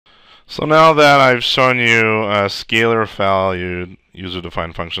So now that I've shown you scalar valued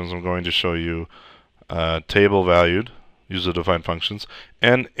user-defined functions, I'm going to show you table valued user-defined functions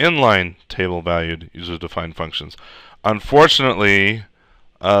and inline table valued user-defined functions. Unfortunately,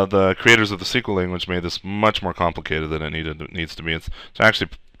 the creators of the SQL language made this much more complicated than it needs to be. It's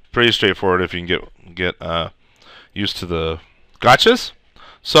actually pretty straightforward if you can get used to the gotchas.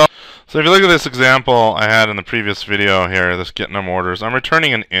 So if you look at this example I had in the previous video here, this get num orders, I'm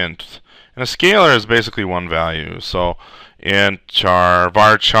returning an int. And a scalar is basically one value. So int, char,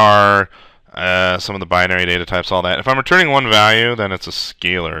 varchar, some of the binary data types, all that. If I'm returning one value, then it's a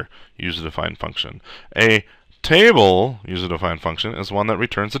scalar user-defined function. A table user-defined function is one that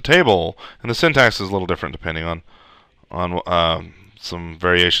returns a table. And the syntax is a little different depending on some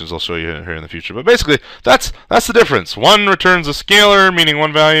variations I'll show you here in the future. But basically, that's the difference. One returns a scalar, meaning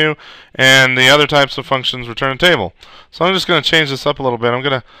one value, and the other types of functions return a table. So I'm just going to change this up a little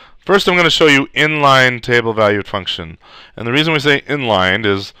bit. First I'm going to show you inline table valued function. And the reason we say inline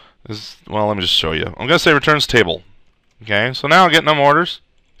is well, let me just show you. I'm going to say returns table. Okay, so now get num orders,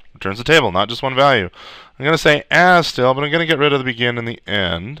 returns a table, not just one value. I'm going to say as still, but I'm going to get rid of the begin and the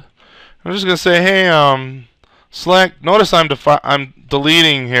end. I'm just going to say, hey, select. Notice I'm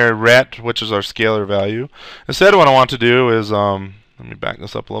deleting here ret, which is our scalar value. Instead, what I want to do is let me back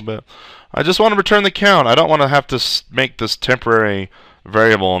this up a little bit. I just want to return the count. I don't want to have to make this temporary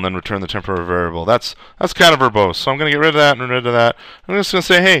variable and then return the temporary variable. That's kind of verbose. So I'm going to get rid of that and rid of that. I'm just going to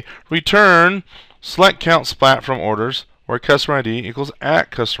say, hey, return select count splat from orders where customer ID equals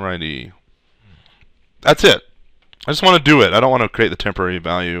at customer ID. That's it. I just want to do it. I don't want to create the temporary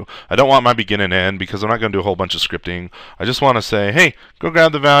value. I don't want my begin and end because I'm not going to do a whole bunch of scripting. I just want to say, hey, go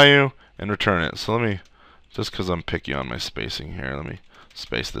grab the value and return it. So let me, just because I'm picky on my spacing here, let me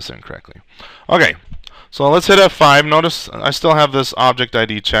space this in correctly. Okay, so let's hit F5. Notice I still have this object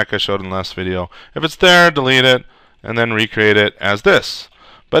ID check I showed in the last video. If it's there, delete it and then recreate it as this.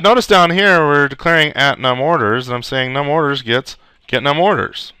 But notice down here we're declaring at num orders, and I'm saying num orders gets get num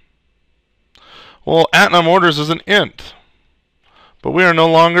orders. Well, at num orders is an int, but we are no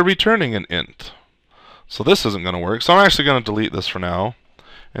longer returning an int. So this isn't going to work. So I'm actually going to delete this for now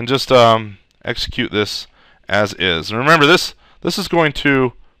and just execute this as is. And remember, this is going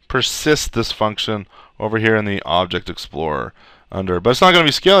to persist this function over here in the Object Explorer but it's not going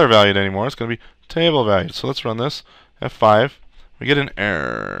to be scalar valued anymore. It's going to be table valued. So let's run this. F5. We get an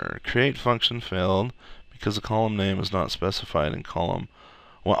error. Create function failed because the column name is not specified in column.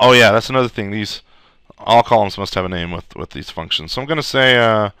 Well, oh yeah, that's another thing. All columns must have a name with these functions. So I'm going to say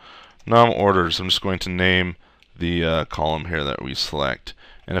num orders. I'm just going to name the column here that we select.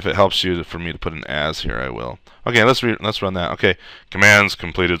 And if it helps you for me to put an as here, I will. Okay, let's run that. Okay, commands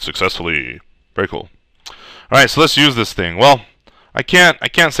completed successfully. Very cool. All right, so let's use this thing. Well, I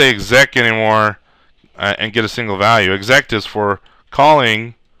can't say exec anymore and get a single value. Exec is for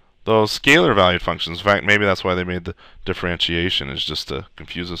calling those scalar valued functions. In fact, maybe that's why they made the differentiation, is just to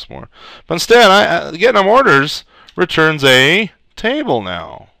confuse us more. But instead, get num orders returns a table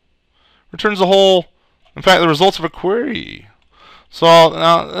now. Returns a whole, in fact, the results of a query. So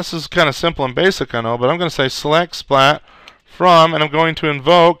now this is kind of simple and basic, I know, but I'm going to say select splat from, and I'm going to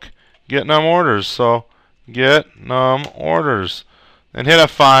invoke get num orders. So get num orders. And hit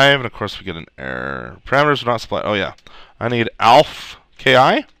F5, and of course we get an error. Parameters are not split. Oh yeah, I need alf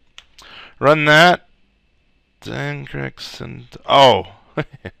ki. Run that. Oh.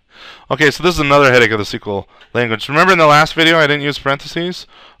 Okay, so this is another headache of the SQL language. Remember in the last video I didn't use parentheses?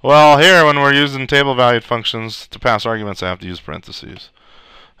 Well, here when we're using table valued functions to pass arguments, I have to use parentheses.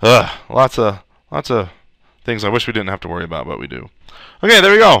 Lots of things I wish we didn't have to worry about, but we do. Okay,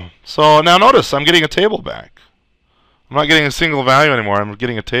 there we go. So now notice I'm getting a table back. I'm not getting a single value anymore. I'm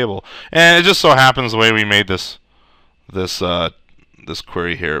getting a table, and it just so happens the way we made this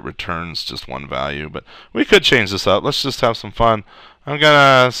query here, it returns just one value. But we could change this up. Let's just have some fun. I'm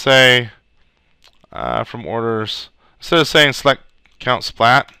gonna say from orders, instead of saying select count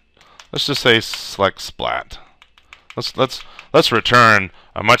splat, let's just say select splat. Let's return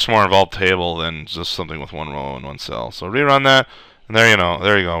a much more involved table than just something with one row and one cell. So rerun that, and there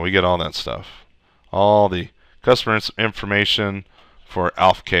you go. We get all that stuff, all the customer information for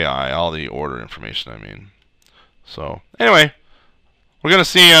alf ki, all the order information. I mean, so anyway, we're gonna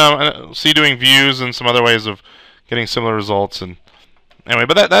see doing views and some other ways of getting similar results. And anyway,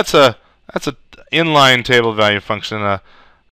 but that's a inline table value function.